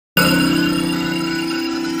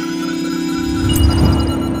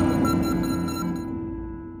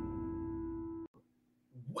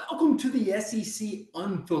the SEC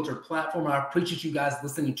Unfiltered platform. I appreciate you guys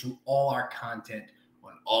listening to all our content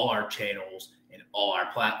on all our channels and all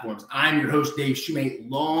our platforms. I'm your host, Dave Shumate,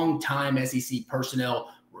 longtime SEC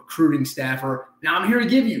personnel recruiting staffer. Now I'm here to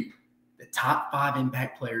give you the top 5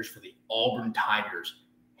 impact players for the Auburn Tigers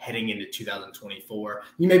heading into 2024.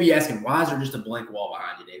 You may be asking, why is there just a blank wall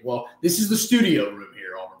behind you, Dave? Well, this is the studio room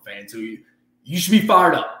here, Auburn fans, so you should be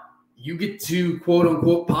fired up. You get to, quote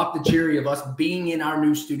unquote, pop the cherry of us being in our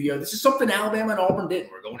new studio. This is something Alabama and Auburn did.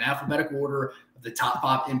 We're going alphabetical order of the top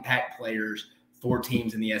 5 impact players for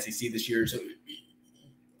teams in the SEC this year. So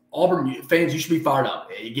Auburn fans, you should be fired up.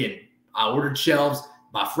 Again, I ordered shelves.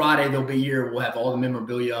 By Friday, they'll be here. We'll have all the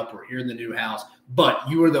memorabilia up. We're here in the new house. But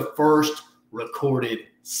you are the first recorded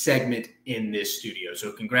segment in this studio.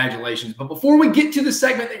 So congratulations. But before we get to the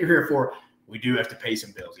segment that you're here for, we do have to pay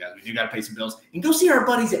some bills, guys. We do got to pay some bills. And go see our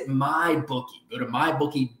buddies at MyBookie. Go to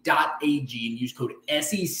mybookie.ag and use code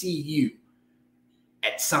SECU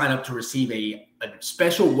at sign up to receive a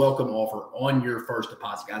special welcome offer on your first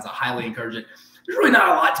deposit, guys. I highly encourage it. There's really not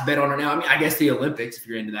a lot to bet on right now. I mean, I guess the Olympics, if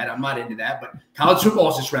you're into that. I'm not into that. But college football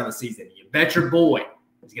is just around the season. You bet your boy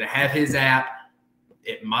is going to have his app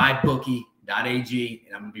at mybookie.ag,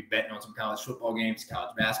 and I'm going to be betting on some college football games,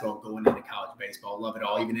 college basketball, going into college baseball. Love it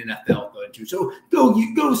all, even NFL going too. So go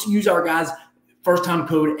use our guys' first-time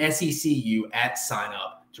code SECU at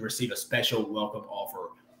sign-up to receive a special welcome offer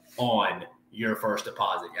on your first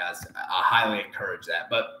deposit, guys. I highly encourage that.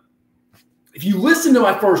 But if you listen to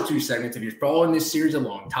my first 2 segments, if you're following this series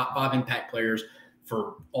along, top 5 impact players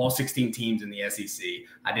for all 16 teams in the SEC,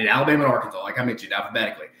 I did Alabama and Arkansas, like I mentioned,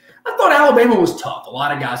 alphabetically. I thought Alabama was tough. A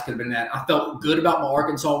lot of guys could have been in that. I felt good about my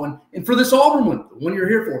Arkansas one. And for this Auburn one, the one you're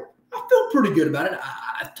here for, I felt pretty good about it.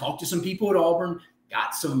 I've talked to some people at Auburn,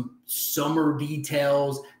 got some summer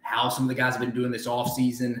details, how some of the guys have been doing this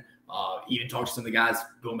offseason. Even talked to some of the guys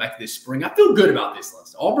going back to this spring. I feel good about this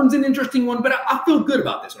list. Auburn's an interesting one, but I feel good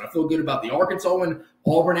about this one. I feel good about the Arkansas one.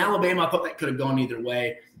 Auburn, Alabama, I thought that could have gone either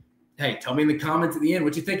way. Hey, tell me in the comments at the end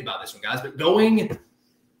what you think about this one, guys. But going in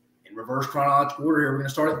reverse chronological order here, we're going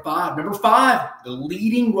to start at 5. Number 5, the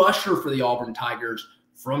leading rusher for the Auburn Tigers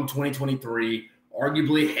from 2023,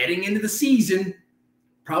 arguably heading into the season,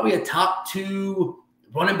 probably a top 2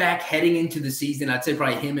 running back heading into the season. I'd say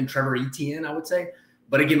probably him and Trevor Etienne, I would say.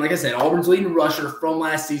 But again, like I said, Auburn's leading rusher from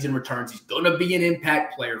last season returns. He's going to be an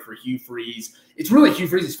impact player for Hugh Freeze. It's really Hugh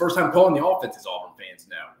Freeze's first time calling the offense, as Auburn fans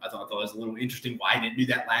know. I thought it was a little interesting why he didn't do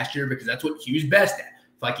that last year, because that's what Hugh's best at.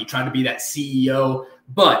 It's like he tried to be that CEO.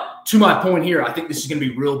 But to my point here, I think this is going to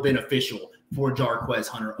be real beneficial for Jarquez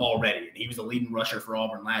Hunter already. And he was the leading rusher for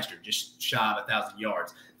Auburn last year, just shy of 1,000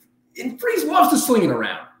 yards. And Freeze loves to sling it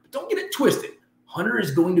around. But don't get it twisted. Hunter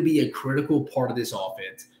is going to be a critical part of this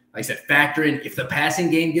offense. Like I said, factor in if the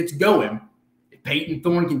passing game gets going, if Peyton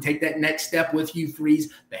Thorne can take that next step with Hugh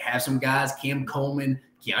Freeze, they have some guys, Cam Coleman,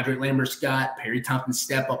 Keandre Lambert-Scott, Perry Thompson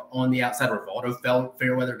step up on the outside, Rivaldo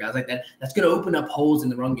Fairweather, guys like that. That's going to open up holes in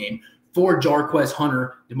the run game for Jarquez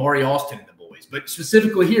Hunter, Damari Austin, and the boys. But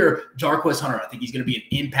specifically here, Jarquez Hunter, I think he's going to be an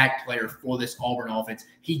impact player for this Auburn offense.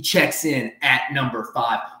 He checks in at number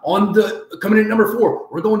 5. Coming in at number 4,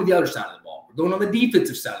 we're going to the other side of the ball. We're going on the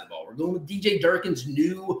defensive side of the ball. We're going with DJ Durkin's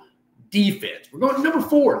new defense. We're going to number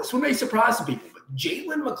 4. This one may surprise some people, but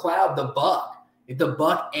Jalen McLeod, the Buck, at the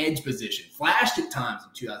Buck edge position, flashed at times in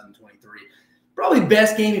 2023. Probably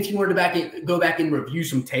best game if you wanted to go back and review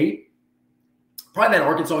some tape. Probably that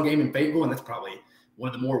Arkansas game in Fayetteville, and that's probably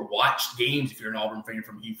one of the more watched games if you're an Auburn fan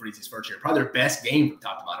from Hugh Freeze's first year. Probably their best game from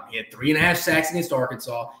top to bottom. He had 3.5 sacks against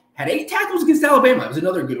Arkansas, had 8 tackles against Alabama. That was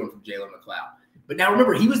another good one from Jalen McLeod. But now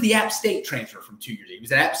remember, he was the App State transfer from 2 years. He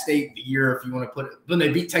was at App State the year, if you want to put it, when they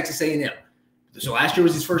beat Texas A&M. So last year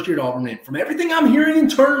was his first year at Auburn. And from everything I'm hearing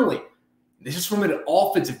internally, this is from an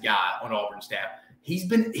offensive guy on Auburn staff. He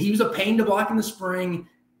was a pain to block in the spring,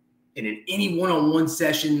 and in any one-on-one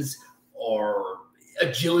sessions or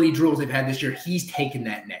agility drills they've had this year, he's taken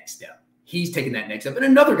that next step. And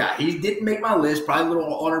another guy, he didn't make my list, probably a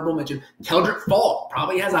little honorable mention, Keldrick Falk,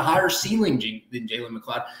 probably has a higher ceiling than Jalen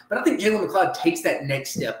McLeod. But I think Jalen McLeod takes that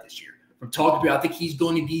next step this year. From talking to you, I think he's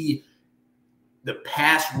going to be the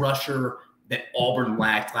pass rusher that Auburn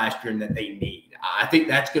lacked last year and that they need. I think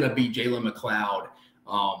that's going to be Jalen McLeod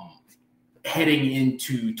heading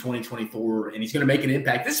into 2024, and he's going to make an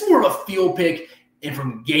impact. This is more of a field pick and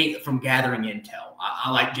from gathering intel.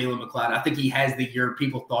 I like Jalen McLeod. I think he has the year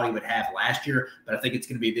people thought he would have last year, but I think it's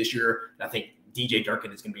going to be this year. And I think DJ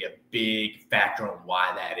Durkin is going to be a big factor on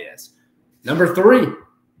why that is. Number 3,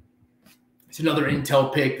 it's another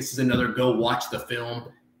intel pick. This is another go watch the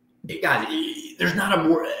film. Hey, guys, there's not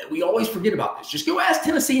we always forget about this. Just go ask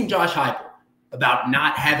Tennessee and Josh Heupel about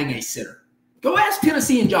not having a center. Go ask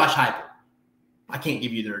Tennessee and Josh Heupel. I can't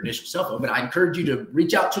give you their initial cell phone, but I encourage you to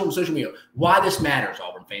reach out to them on social media. Why this matters,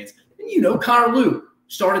 Auburn fans. And Connor Lew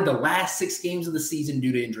started the last 6 games of the season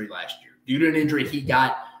due to injury last year. Due to an injury, he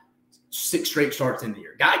got 6 straight starts in the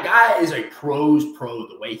year. Guy is a pro's pro,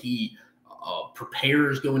 the way he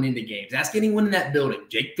prepares going into games. Ask anyone in that building.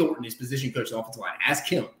 Jake Thornton, his position coach, the offensive line. Ask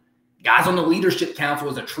him. Guys on the leadership council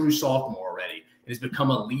is a true sophomore already and has become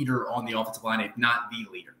a leader on the offensive line, if not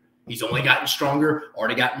the leader. He's only gotten stronger,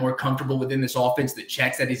 already gotten more comfortable within this offense, the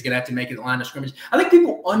checks that he's going to have to make at the line of scrimmage. I think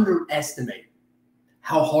people underestimate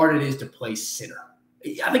how hard it is to play center.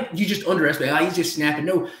 I think you just underestimate. He's just snapping.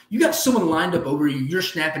 No, you got someone lined up over you. You're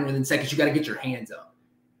snapping within seconds. You got to get your hands up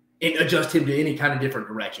and adjust him to any kind of different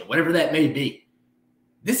direction, whatever that may be.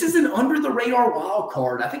 This is an under-the-radar wild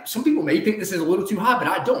card. I think some people may think this is a little too high, but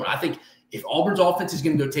I don't. I think if Auburn's offense is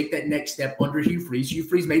going to go take that next step under Hugh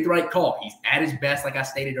Freeze made the right call. He's at his best, like I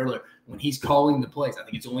stated earlier, when he's calling the plays. I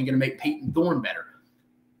think it's only going to make Peyton Thorne better.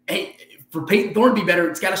 Hey, for Peyton Thorne to be better,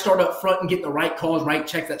 it's got to start up front and get the right calls, right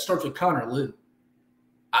checks. That starts with Connor Lew.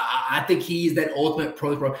 I think he's that ultimate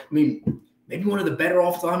pro. I mean, maybe one of the better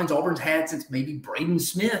offensive linemen Auburn's had since maybe Braden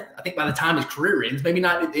Smith. I think by the time his career ends, maybe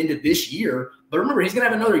not at the end of this year, but remember, he's going to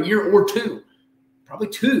have another year or 2, probably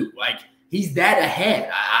 2. Like, he's that ahead.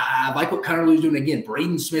 I like what Connor Lew's doing again.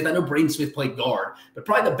 Braden Smith, I know Braden Smith played guard, but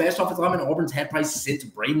probably the best offensive lineman Auburn's had probably since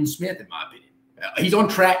Braden Smith, in my opinion. He's on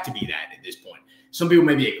track to be that at this point. Some people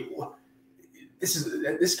may be like, this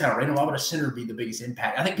is kind of random. Why would a center be the biggest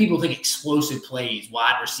impact? I think people think explosive plays,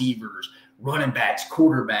 wide receivers, running backs,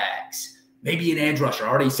 quarterbacks, maybe an edge rusher. I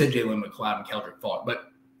already said Jalen McLeod and Keldrick Faulk,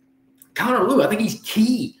 but Connor Lew, I think he's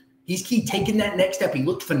key. He's key taking that next step. He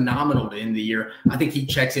looked phenomenal to end the year. I think he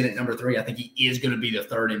checks in at number 3. I think he is going to be the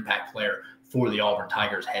 3rd impact player for the Auburn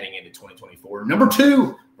Tigers heading into 2024. Number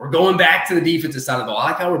 2, we're going back to the defensive side of the ball. I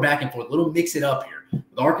like how we're back and forth. A little mix it up here.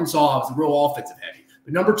 With Arkansas, it was real offensive heavy.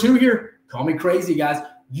 But number 2 here, call me crazy, guys.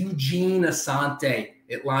 Eugene Asante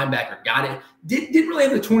at linebacker. Got it. Didn't really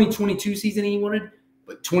have the 2022 season he wanted,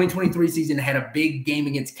 but 2023 season had a big game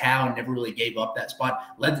against Cal and never really gave up that spot.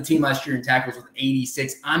 Led the team last year in tackles with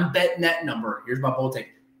 86. I'm betting that number. Here's my bold take.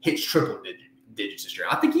 Hits triple digits this year.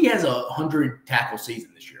 I think he has a 100 tackle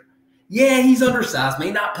season this year. Yeah, he's undersized.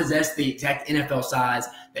 May not possess the exact NFL size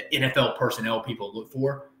that NFL personnel people look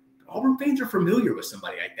for. But Auburn fans are familiar with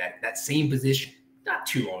somebody like that same position not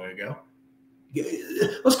too long ago.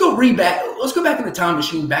 Let's go back in the time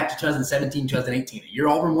machine back to 2017, 2018. The year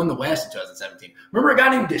Auburn won the West in 2017. Remember a guy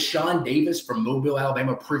named Deshaun Davis from Mobile,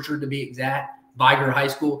 Alabama, Pritchard to be exact, Viger High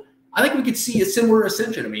School? I think we could see a similar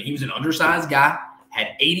ascension. I mean, he was an undersized guy,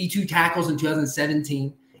 had 82 tackles in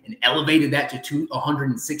 2017, and elevated that to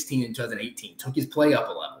 116 in 2018. Took his play up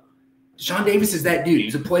a level. Deshaun Davis is that dude.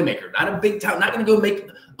 He's a playmaker, not a big time, not going to go make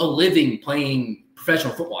a living playing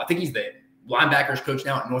professional football. I think he's the linebackers coach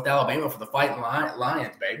now at North Alabama for the Fighting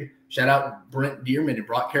Lions, baby. Shout out Brent Dearman and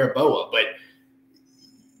Brock Caraboa. But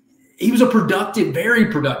he was a productive, very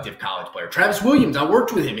productive college player. Travis Williams, I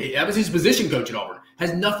worked with him. I was his position coach at Auburn.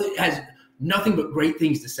 Has nothing but great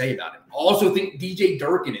things to say about him. Also think DJ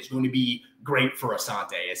Durkin is going to be great for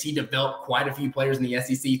Asante as he developed quite a few players in the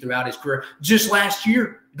SEC throughout his career. Just last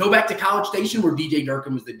year, go back to College Station where DJ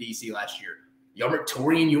Durkin was the DC last year. Y'all remember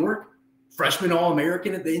Torian York? Freshman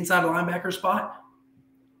All-American at the inside linebacker spot.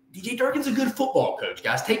 DJ Durkin's a good football coach,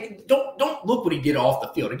 guys. Don't look what he did off the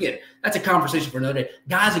field. Again, that's a conversation for another day.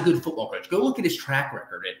 Guy's a good football coach. Go look at his track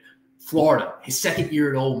record at Florida, his second year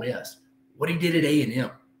at Ole Miss, what he did at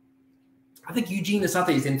A&M. I think Eugene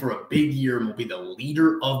Asante is in for a big year and will be the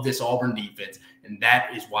leader of this Auburn defense, and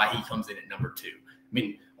that is why he comes in at number 2. I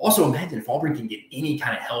mean, also imagine if Auburn can get any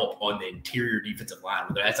kind of help on the interior defensive line,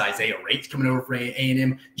 whether that's Isaiah Rates coming over for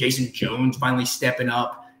A&M, Jason Jones finally stepping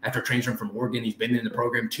up after transferring from Oregon. He's been in the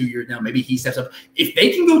program 2 years now. Maybe he steps up. If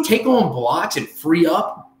they can go take on blocks and free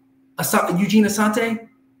up Eugene Asante,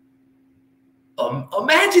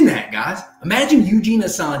 imagine that, guys. Imagine Eugene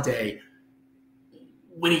Asante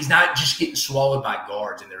when he's not just getting swallowed by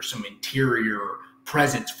guards and there's some interior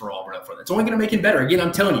presence for Auburn up front. That's only going to make him better. Again,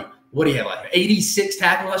 I'm telling you, what do you have, like 86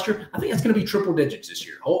 tackles last year? I think that's going to be triple digits this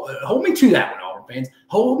year. Hold me to that one, Auburn fans.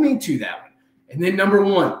 Hold me to that one. And then number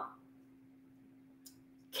 1,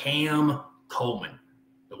 Cam Coleman,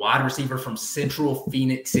 the wide receiver from Central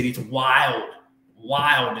Phoenix City. It's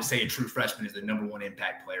wild to say a true freshman is the number 1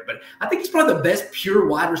 impact player. But I think he's probably the best pure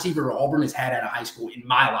wide receiver Auburn has had out of high school in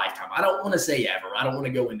my lifetime. I don't want to say ever. I don't want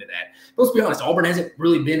to go into that. But let's be honest, Auburn hasn't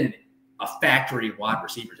really been in a factory of wide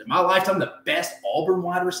receivers. In my lifetime, the best Auburn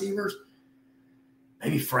wide receivers,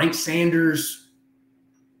 maybe Frank Sanders,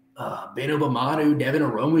 Ben Obamadu, Devin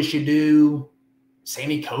Aroma-Shadu,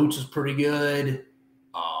 Sammy Coates was pretty good.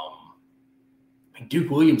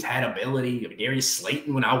 Duke Williams had ability. Darius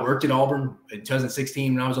Slayton, when I worked at Auburn in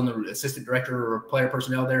 2016, when I was on the assistant director or player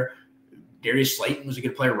personnel there, Darius Slayton was a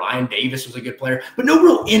good player. Ryan Davis was a good player, but no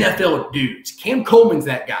real NFL dudes. Cam Coleman's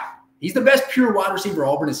that guy. He's the best pure wide receiver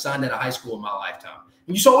Auburn has signed out of high school in my lifetime.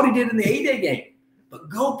 And you saw what he did in the A-Day game. But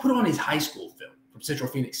go put on his high school film from Central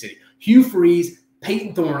Phoenix City. Hugh Freeze,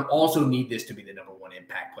 Peyton Thorne also need this to be the number one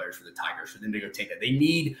impact players for the Tigers, for them to go take that. They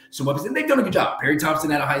need some weapons, and they've done a good job. Perry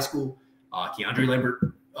Thompson out of high school. Keandre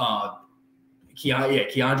Lambert,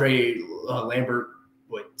 Lambert,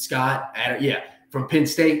 Scott, from Penn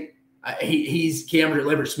State. He's Keandre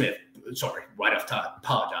Lambert Smith. Sorry, right off top.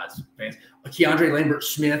 Apologize, fans. Keandre Lambert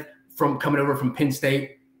Smith coming over from Penn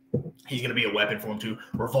State. He's going to be a weapon for him too.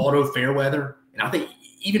 Rivaldo Fairweather, and I think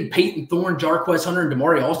even Peyton Thorne, Jarquez Hunter, and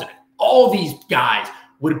Damari Alston. All these guys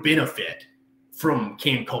would benefit from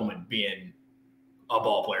Cam Coleman being a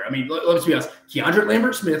ball player. I mean, let's be honest. Keandre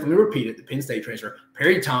Lambert Smith, let me repeat it, the Penn State transfer,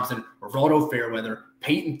 Perry Thompson, Rivaldo Fairweather,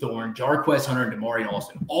 Peyton Thorne, Jarquez Hunter, and Damari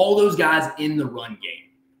Alston. All those guys in the run game.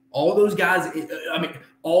 All those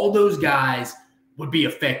guys would be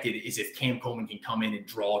affected is if Cam Coleman can come in and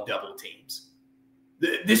draw double teams.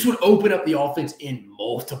 This would open up the offense in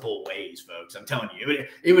multiple ways, folks. I'm telling you,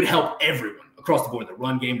 it would help everyone across the board, the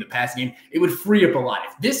run game, the passing game. It would free up a lot.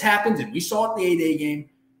 If this happens, and we saw it in the A-Day game,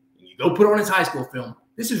 you go put on his high school film,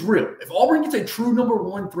 this is real. If Auburn gets a true number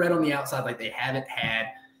one threat on the outside like they haven't had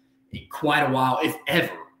in quite a while, if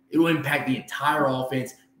ever, it will impact the entire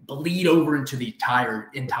offense, bleed over into the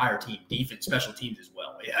entire team, defense, special teams as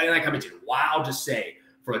well. Like I mentioned, wild to say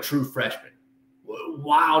for a true freshman.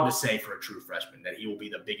 Wild to say for a true freshman that he will be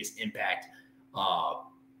the biggest impact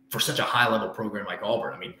for such a high-level program like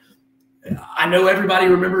Auburn. I mean, I know everybody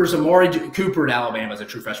remembers Amari Cooper at Alabama as a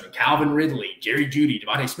true freshman, Calvin Ridley, Jerry Jeudy,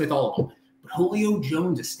 Devontae Smith, all of them. But Julio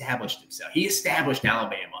Jones established himself. He established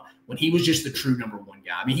Alabama when he was just the true number one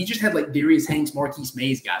guy. I mean, he just had like Darius Hanks, Marquise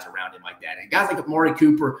Mays guys around him like that. And guys like Amari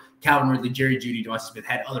Cooper, Calvin Ridley, Jerry Jeudy, Devontae Smith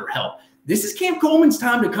had other help. This is Cam Coleman's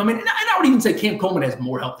time to come in. And I would even say Cam Coleman has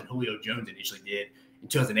more help than Julio Jones initially did in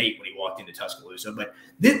 2008 when he walked into Tuscaloosa. But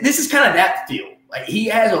this is kind of that feel. Like he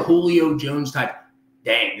has a Julio Jones type,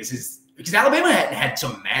 dang, this is – because Alabama hadn't had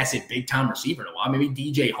some massive big-time receiver in a while. Maybe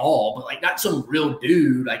DJ Hall, but like not some real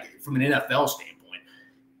dude like from an NFL standpoint.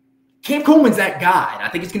 Cam Coleman's that guy, and I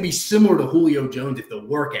think it's going to be similar to Julio Jones if the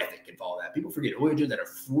work ethic can follow that. People forget Julio Jones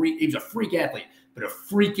he was a freak athlete, but a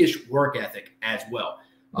freakish work ethic as well.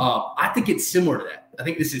 I think it's similar to that. I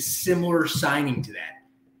think this is similar signing to that.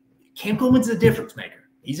 Cam Coleman's a difference maker.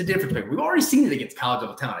 He's a difference maker. We've already seen it against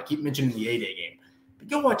college-level talent. I keep mentioning the A-Day game. But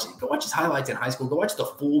go watch his highlights in high school. Go watch the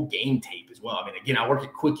full game tape as well. I mean, again, I work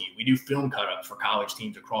at Quickie. We do film cut-ups for college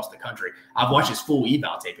teams across the country. I've watched his full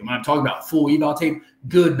eval tape. And when I'm talking about full eval tape,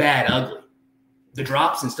 good, bad, ugly. The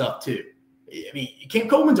drops and stuff too. I mean, Cam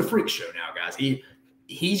Coleman's a freak show now, guys.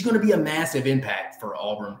 He's going to be a massive impact for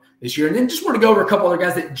Auburn this year. And then just want to go over a couple other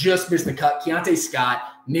guys that just missed the cut. Keontae Scott,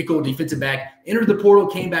 nickel defensive back, entered the portal,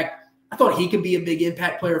 came back. I thought he could be a big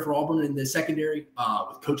impact player for Auburn in the secondary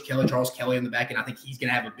with Coach Kelly, Charles Kelly on the back end. I think he's going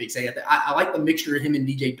to have a big say at that. I like the mixture of him and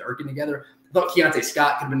DJ Durkin together. I thought Keontae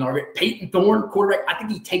Scott could have been target. Peyton Thorne, quarterback, I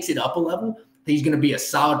think he takes it up a level. He's going to be a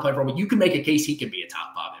solid player for Auburn. You can make a case he could be a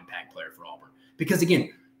top 5 impact player for Auburn. Because,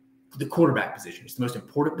 again, the quarterback position is the most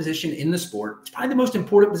important position in the sport. It's probably the most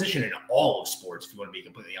important position in all of sports, if you want to be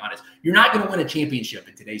completely honest. You're not going to win a championship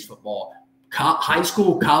in today's football, high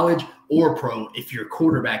school, college, or pro, if your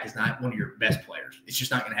quarterback is not one of your best players. It's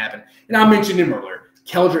just not going to happen. And I mentioned him earlier.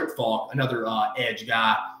 Keldrick Falk, another edge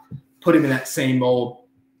guy, put him in that same mold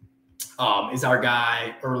as our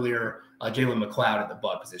guy earlier, Jalen McLeod at the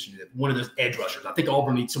butt position, one of those edge rushers. I think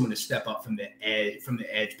Auburn needs someone to step up from the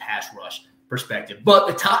edge pass rush perspective. But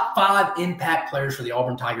the top 5 impact players for the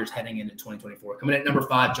Auburn Tigers heading into 2024. Coming at number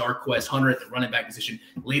 5, Jarquez Hunter at the running back position,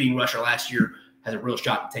 leading rusher last year, has a real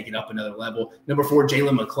shot to take it up another level. Number 4,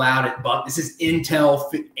 Jalen McLeod at buck. This is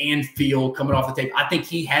intel and feel coming off the tape. I think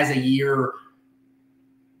he has a year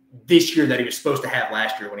this year that he was supposed to have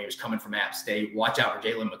last year when he was coming from App State. Watch out for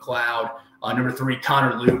Jalen McLeod. Number 3,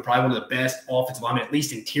 Connor Luke, probably one of the best offensive linemen, at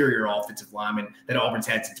least interior offensive linemen that Auburn's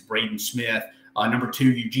had since Braden Smith. Number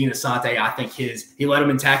 2, Eugene Asante. I think he led him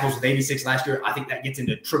in tackles with 86 last year. I think that gets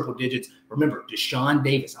into triple digits. Remember, Deshaun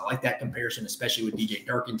Davis. I like that comparison, especially with DJ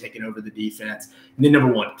Durkin taking over the defense. And then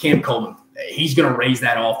number 1, Cam Coleman. He's going to raise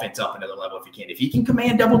that offense up another level if he can. If he can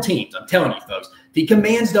command double teams, I'm telling you, folks, if he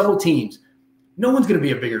commands double teams, no one's going to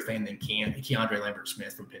be a bigger fan than Keandre Lambert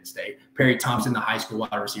Smith from Penn State. Perry Thompson, the high school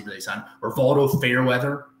wide receiver they signed. Rivaldo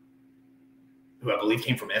Fairweather, who I believe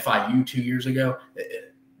came from FIU 2 years ago.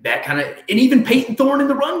 that kind of, and even Peyton Thorne in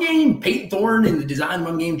the run game, Peyton Thorne in the design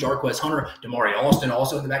run game, Jarquez Hunter, Damari Alston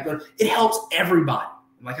also in the backfield. It helps everybody.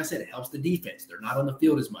 And like I said, it helps the defense. They're not on the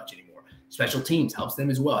field as much anymore. Special teams helps them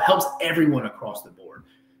as well. It helps everyone across the board.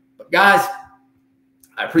 But guys,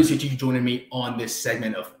 I appreciate you joining me on this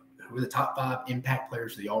segment of who are the top 5 impact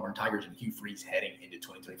players for the Auburn Tigers and Hugh Freeze heading into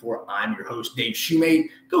 2024. I'm your host, Dave Shumate.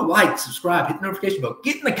 Go like, subscribe, hit the notification bell.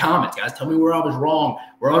 Get in the comments, guys. Tell me where I was wrong,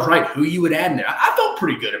 where I was right, who you would add in there. I felt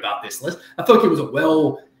pretty good about this list. I felt like it was a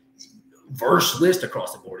well-versed list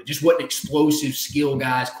across the board. It just wasn't explosive skill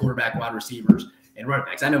guys, quarterback, wide receivers, and running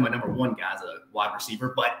backs. I know my number 1 guy is a wide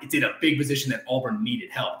receiver, but it's in a big position that Auburn needed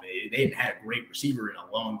help. They hadn't had a great receiver in a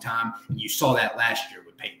long time, and you saw that last year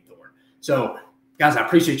with Peyton Thorne. So, guys, I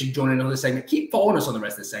appreciate you joining on this segment. Keep following us on the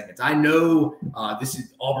rest of the segments. I know this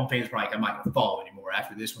is Auburn fans probably I'm not going to follow anymore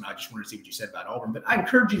after this one. I just wanted to see what you said about Auburn, but I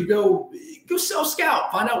encourage you to go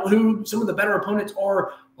self-scout, find out who some of the better opponents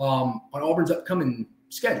are on Auburn's upcoming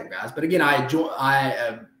schedule, guys. But again,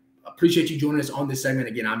 I appreciate you joining us on this segment.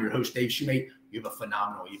 Again, I'm your host, Dave Shumate. You have a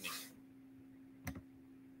phenomenal evening.